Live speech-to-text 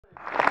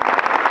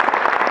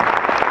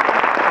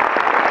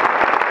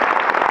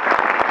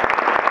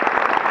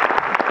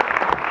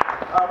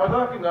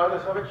wouldn't know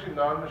this, I've actually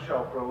known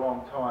Michelle for a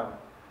long time.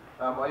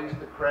 I used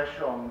to crash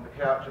on the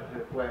couch at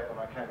her flat when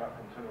I came up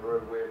from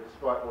Timaru, where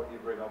despite what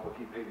you've read on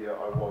Wikipedia,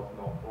 I was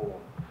not born.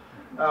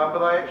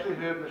 But I actually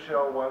heard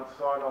Michelle once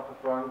sign off a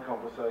phone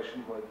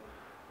conversation with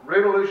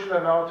Revolution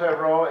in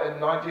Aotearoa in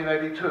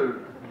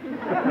 1982.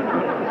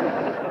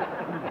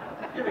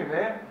 Getting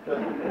there. But,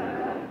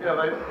 you know,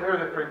 her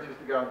and her friends used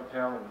to go into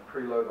town and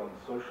preload on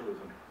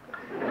socialism.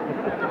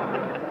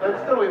 They'd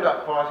still end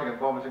up fighting and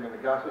vomiting in the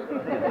gutter.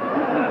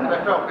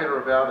 They felt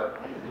better about it.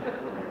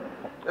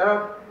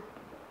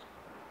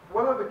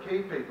 One of the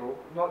key people,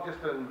 not just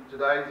in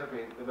today's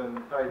event, but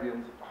in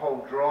Fabian's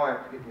whole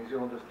drive to get New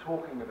Zealanders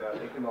talking about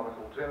economic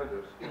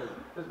alternatives,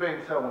 has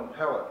been Selwyn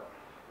Pellett.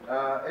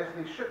 As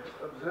the ship's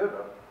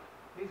observer,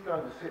 he's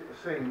going to set the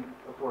scene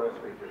before our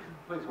speakers.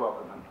 Please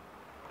welcome him.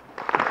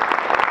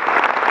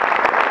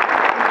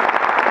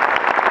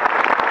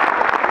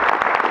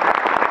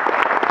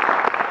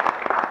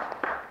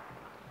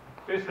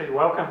 Firstly,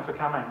 welcome for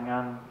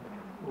coming.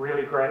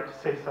 Really great to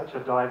see such a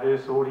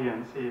diverse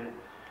audience here.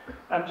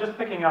 Just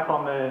picking up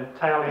on the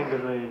tail end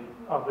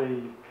of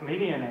the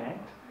Comedian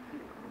Act,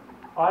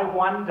 I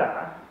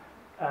wonder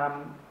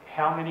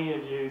how many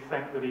of you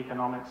think that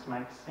economics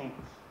makes sense?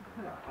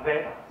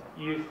 That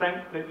you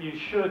think that you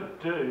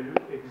should do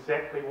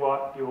exactly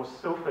what your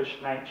selfish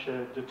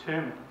nature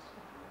determines,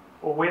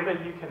 or whether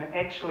you can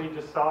actually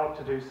decide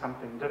to do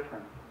something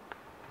different.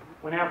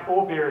 When our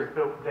forebears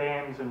built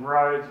dams and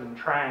roads and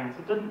trains,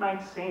 it didn't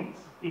make sense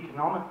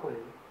economically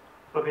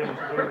for them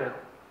to do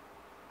that.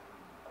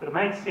 But it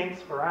made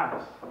sense for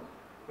us.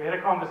 We had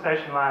a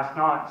conversation last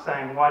night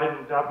saying, why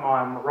didn't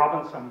Dubmire and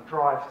Robinson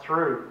drive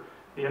through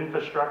the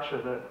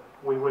infrastructure that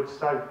we would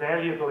so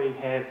valuably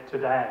have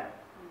today?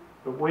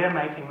 But we're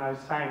making those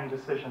same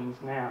decisions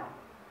now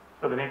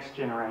for the next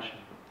generation.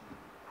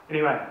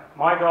 Anyway,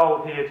 my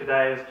goal here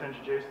today is to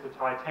introduce the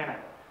Titanic.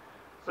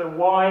 So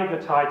why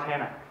the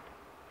Titanic?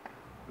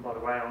 And by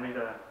the way, I'll need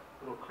a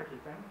little clicky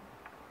thing.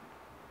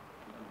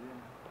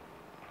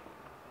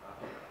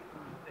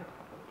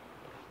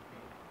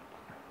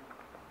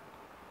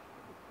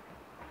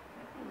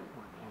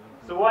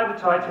 So why the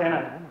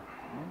Titanic?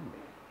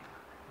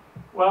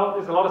 Well,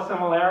 there's a lot of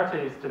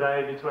similarities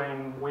today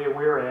between where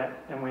we're at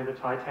and where the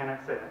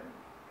Titanic's at.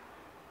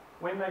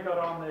 When they got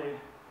on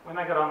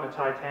the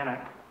Titanic,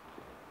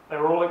 they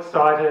were all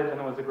excited,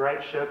 and it was a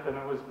great ship, and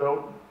it was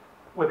built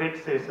with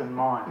excess in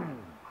mind.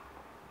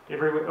 It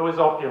was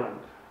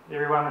opulent.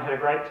 Everyone had a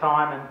great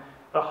time, and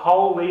the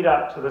whole lead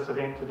up to this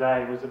event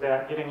today was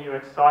about getting you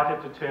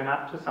excited to turn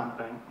up to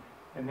something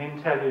and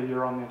then tell you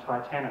you're on the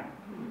Titanic.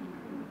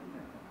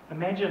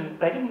 Imagine,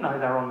 they didn't know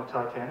they were on the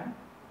Titanic.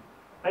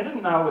 They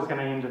didn't know it was going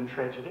to end in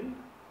tragedy.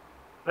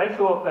 They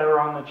thought they were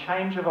on the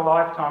change of a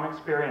lifetime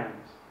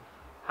experience.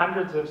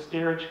 Hundreds of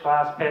steerage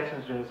class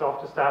passengers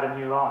off to start a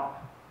new life.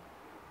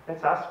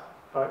 That's us,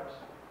 folks.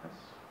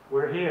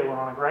 We're here, we're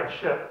on a great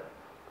ship,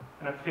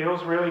 and it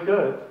feels really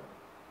good,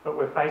 but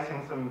we're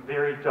facing some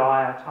very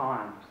dire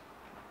times.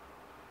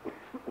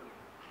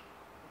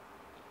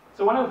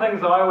 So one of the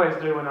things I always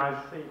do when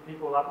I see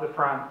people up the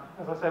front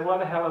is I say, why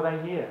the hell are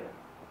they here?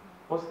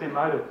 What's their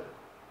motive?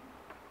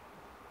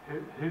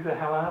 Who the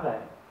hell are they?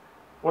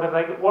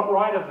 What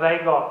right have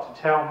they got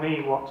to tell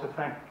me what to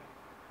think?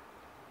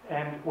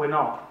 And we're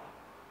not.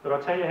 But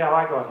I'll tell you how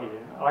I got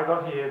here. I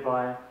got here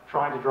by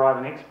trying to drive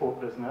an export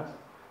business,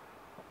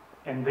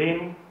 and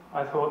then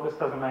I thought this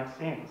doesn't make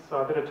sense.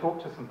 So I better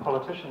talk to some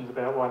politicians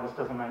about why this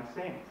doesn't make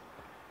sense.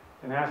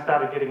 And then I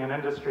started getting an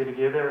industry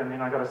together, and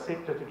then I got a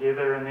sector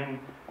together, and then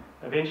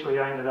eventually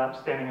I ended up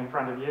standing in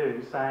front of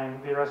you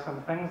saying there are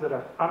some things that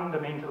are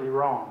fundamentally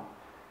wrong.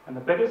 And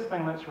the biggest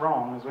thing that's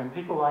wrong is when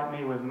people like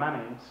me with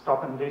money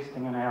stop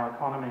investing in our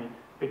economy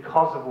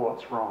because of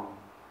what's wrong.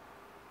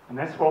 And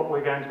that's what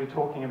we're going to be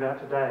talking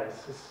about today,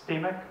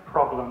 systemic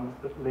problems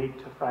that lead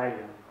to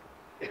failure.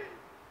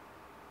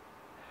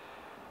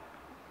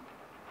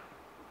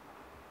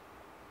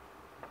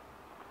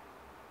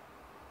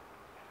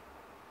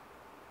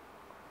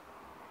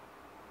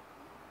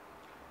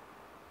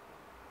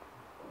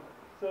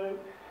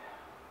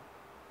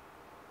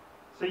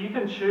 So you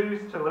can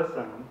choose to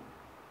listen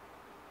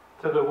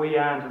to the we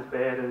aren't as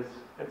bad as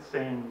it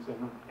seems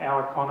and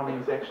our economy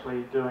is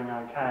actually doing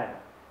okay.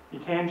 You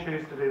can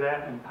choose to do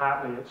that, and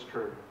partly it's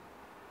true.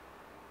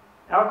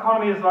 Our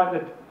economy is like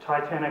the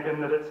Titanic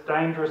in that it's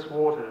dangerous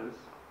waters,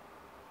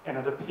 and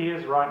it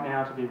appears right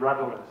now to be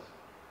rudderless.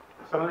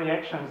 Some of the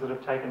actions that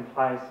have taken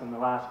place in the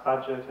last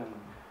budget, and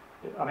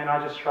I mean, I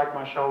just shrug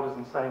my shoulders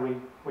and say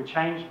we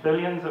changed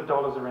billions of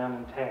dollars around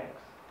in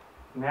tax.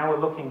 Now we're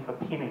looking for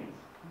pennies.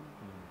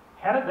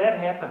 How did that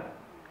happen?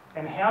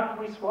 And how did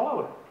we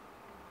swallow it?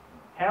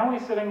 How are we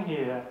sitting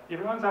here?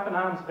 Everyone's up in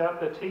arms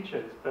about the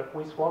teachers, but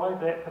we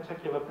swallowed that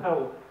particular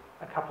pill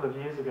a couple of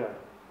years ago.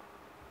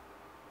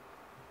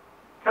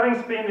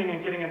 Cutting spending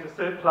and getting into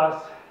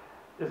surplus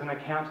is an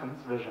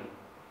accountant's vision.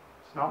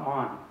 It's not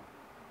mine.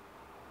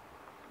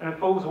 And it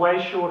falls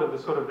way short of the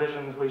sort of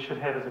visions we should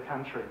have as a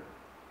country.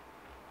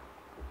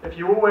 If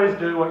you always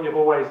do what you've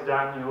always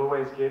done, you'll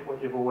always get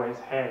what you've always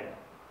had.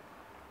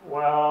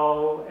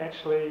 Well,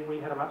 actually, we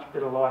had a much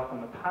better life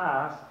in the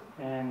past,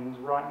 and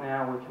right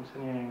now we're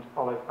continuing to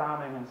follow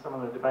farming, and some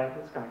of the debate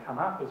that's going to come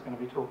up is going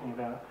to be talking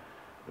about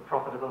the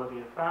profitability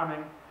of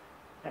farming,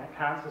 and it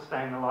can't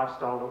sustain the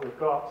lifestyle that we've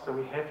got, so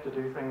we have to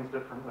do things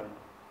differently.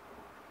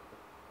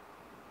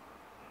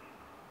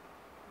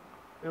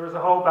 There was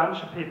a whole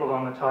bunch of people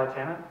on the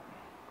Titanic,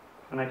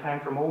 and they came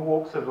from all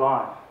walks of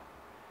life.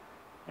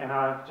 And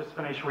I've just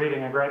finished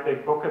reading a great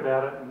big book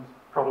about it, and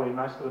probably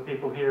most of the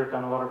people here have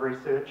done a lot of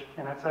research,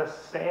 and it's a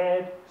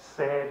sad,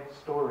 sad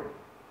story.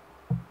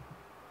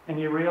 And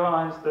you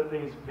realise that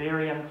these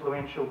very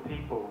influential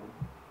people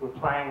were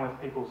playing with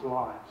people's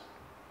lives.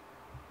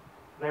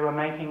 They were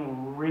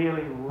making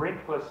really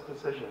reckless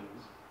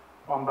decisions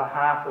on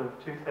behalf of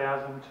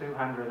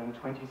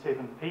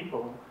 2,227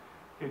 people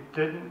who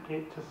didn't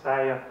get to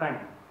say a thing,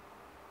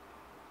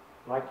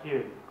 like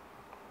you.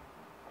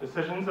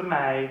 Decisions are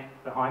made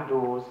behind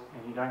doors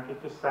and you don't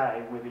get to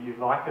say whether you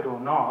like it or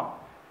not,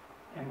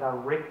 and they're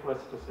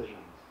reckless decisions.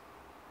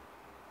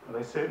 Well,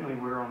 they certainly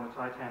were on the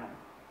Titanic.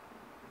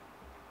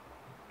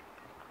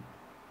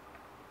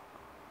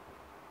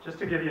 Just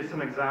to give you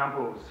some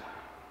examples,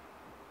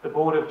 the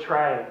Board of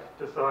Trade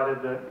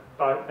decided that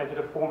they did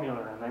a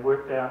formula and they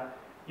worked out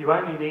you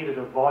only needed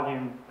a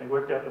volume. They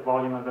worked out the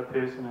volume of a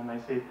person and they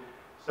said,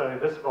 so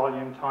this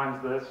volume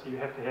times this, you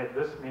have to have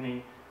this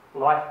many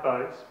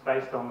lifeboats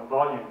based on the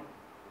volume.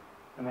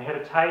 And they had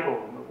a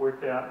table that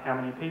worked out how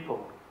many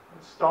people.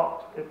 It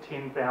stopped at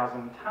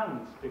 10,000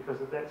 tonnes because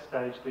at that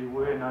stage there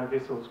were no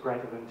vessels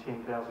greater than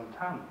 10,000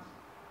 tonnes.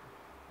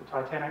 The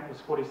Titanic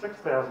was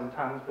 46,000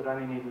 tonnes but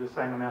only needed the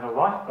same amount of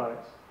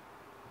lifeboats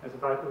as a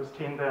boat that was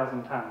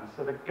 10,000 tonnes.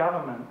 So the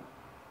government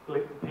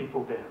let the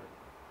people down.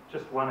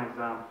 Just one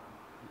example.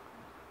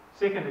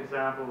 Second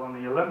example, on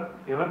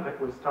the Olympic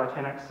was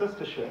Titanic's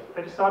sister ship.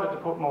 They decided to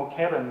put more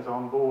cabins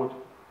on board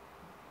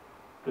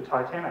the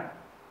Titanic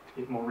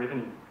to get more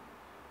revenue.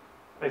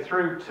 They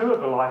threw 2 of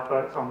the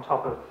lifeboats on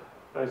top of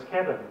those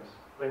cabins.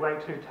 They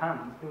weighed 2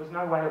 tonnes. There was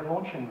no way of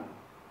launching them.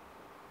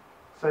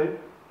 So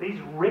these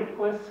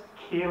reckless,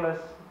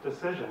 careless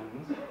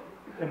decisions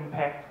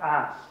impact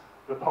us,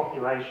 the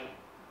population.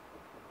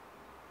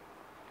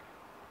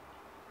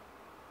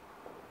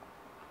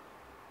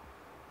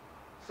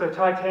 So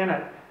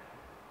Titanic,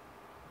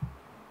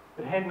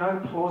 it had no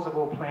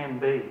plausible plan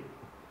B,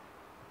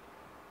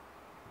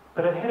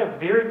 but it had a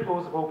very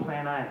plausible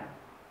plan A.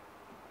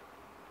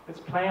 Its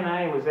plan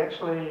A was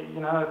actually, you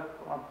know,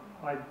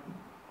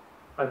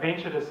 I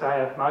venture to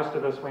say if most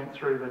of us went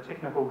through the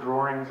technical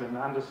drawings and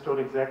understood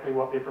exactly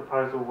what their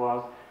proposal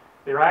was,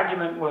 their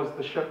argument was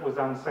the ship was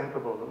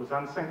unsinkable. It was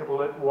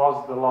unsinkable, it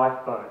was the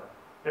lifeboat.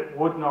 It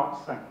would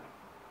not sink.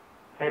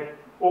 Had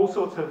all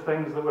sorts of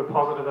things that were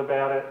positive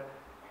about it,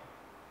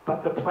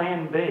 but the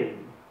plan B,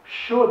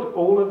 should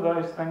all of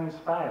those things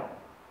fail,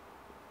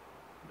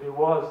 there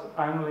was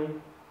only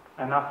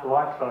enough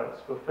lifeboats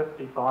for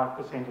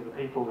 55% of the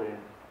people there.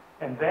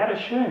 And that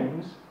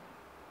assumes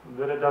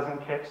that it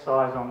doesn't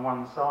capsize on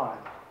one side,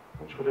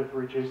 which would have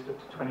reduced it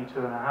to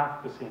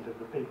 22.5% of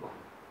the people.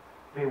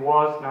 There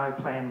was no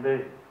plan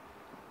B.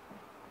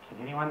 Can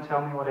anyone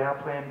tell me what our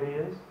plan B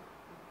is?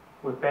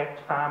 We've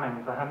backed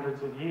farming for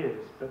hundreds of years,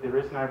 but there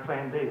is no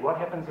plan B. What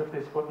happens if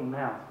there's foot and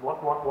mouth?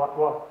 What?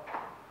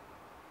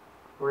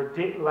 We're a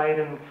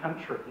debt-laden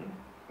country,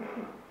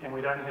 and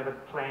we don't have a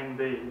plan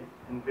B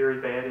in very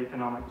bad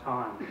economic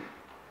times.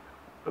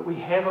 But we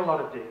have a lot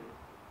of debt,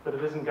 but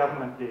it isn't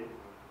government debt.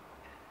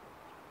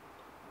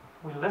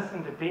 We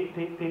listen to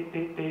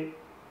debt.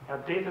 Our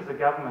debt as a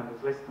government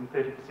is less than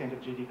 30%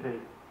 of GDP.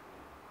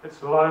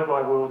 It's low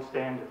by world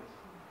standards.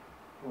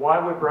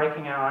 Why we're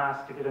breaking our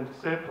ass to get into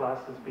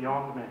surplus is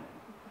beyond me.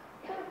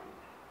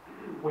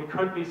 We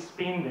could be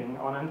spending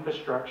on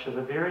infrastructure,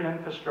 the very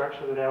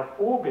infrastructure that our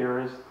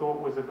forebearers thought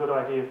was a good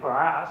idea for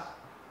us,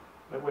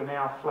 that we're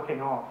now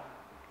flicking off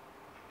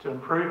to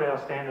improve our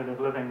standard of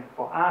living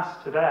for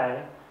us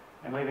today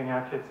and leaving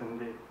our kids in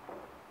debt.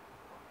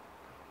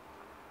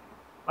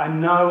 I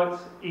know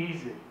it's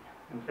easy,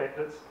 in fact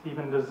it's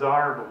even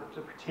desirable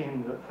to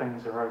pretend that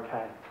things are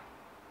okay.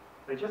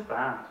 They just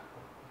aren't.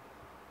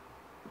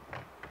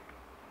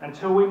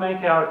 Until we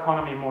make our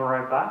economy more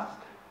robust,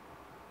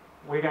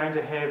 we're going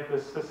to have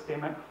this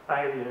systemic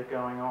failure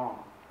going on.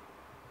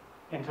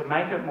 And to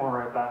make it more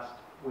robust,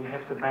 we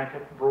have to make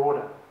it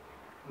broader.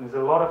 And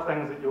there's a lot of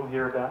things that you'll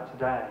hear about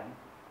today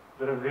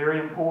that are very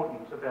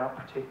important about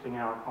protecting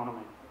our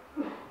economy.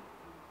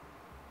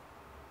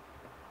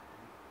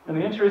 And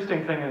the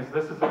interesting thing is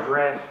this is a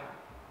graph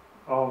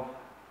of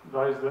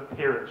those that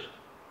perished.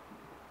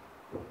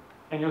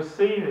 And you'll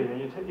see there,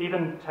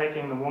 even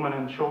taking the women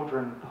and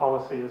children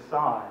policy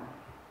aside,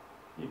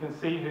 you can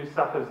see who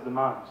suffers the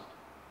most.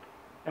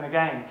 And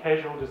again,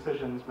 casual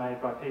decisions made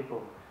by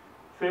people.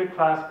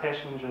 Third-class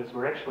passengers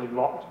were actually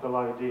locked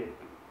below deck.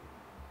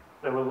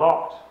 They were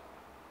locked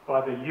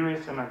by the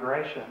US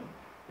immigration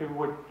who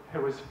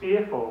was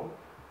fearful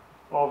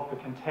of the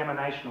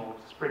contamination or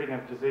spreading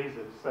of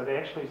diseases. So they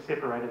actually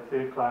separated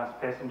third-class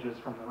passengers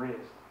from the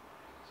rest.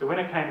 So when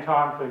it came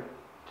time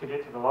to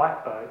get to the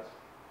lifeboats,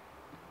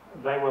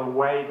 they were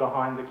way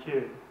behind the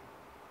queue,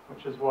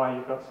 which is why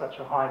you've got such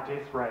a high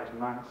death rate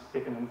amongst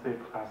second and third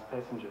class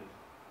passengers.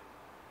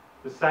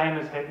 The same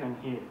is happening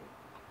here.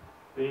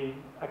 The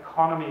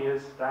economy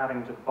is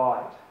starting to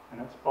bite, and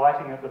it's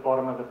biting at the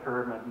bottom of the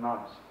pyramid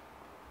most.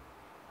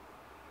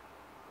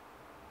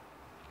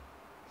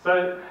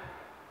 So,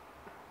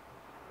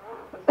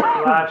 this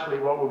is largely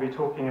what we'll be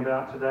talking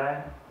about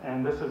today,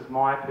 and this is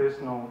my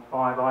personal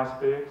 5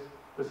 icebergs.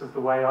 This is the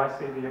way I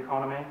see the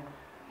economy,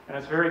 and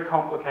it's very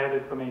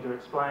complicated for me to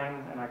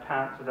explain, and I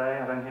can't today,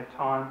 I don't have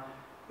time,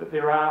 but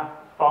there are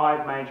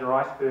 5 major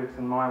icebergs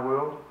in my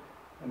world,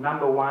 and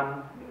number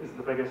 1 is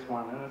the biggest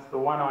one, and it's the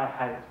one I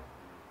hate.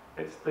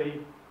 It's the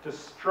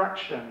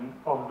destruction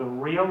of the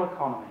real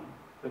economy,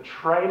 the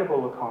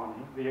tradable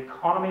economy, the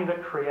economy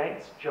that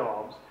creates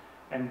jobs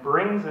and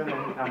brings in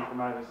income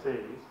from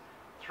overseas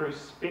through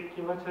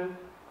speculative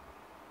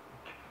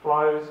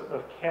flows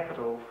of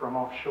capital from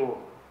offshore.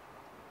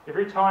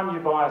 Every time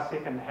you buy a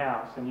second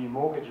house and you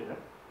mortgage it,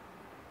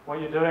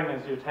 what you're doing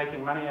is you're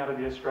taking money out of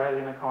the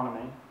Australian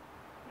economy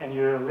and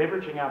you're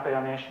leveraging up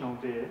our national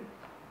debt.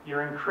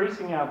 You're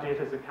increasing our debt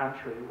as a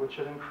country, which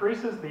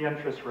increases the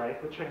interest rate,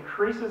 which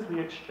increases the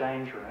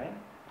exchange rate,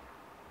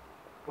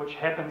 which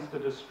happens to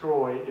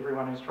destroy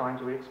everyone who's trying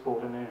to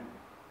export and earn.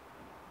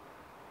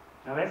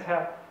 Now that's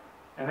how,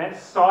 and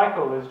that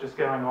cycle is just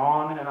going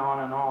on and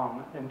on and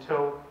on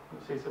until,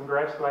 you'll see some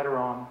graphs later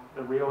on,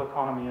 the real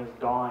economy is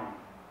dying.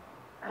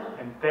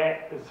 And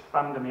that is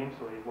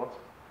fundamentally what's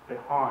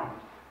behind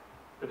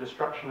the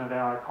destruction of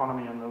our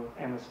economy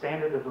and the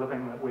standard of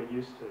living that we're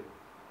used to.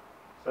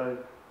 So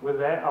with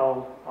that,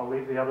 I'll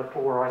leave the other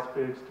 4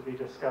 icebergs to be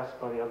discussed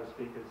by the other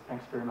speakers.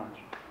 Thanks very much.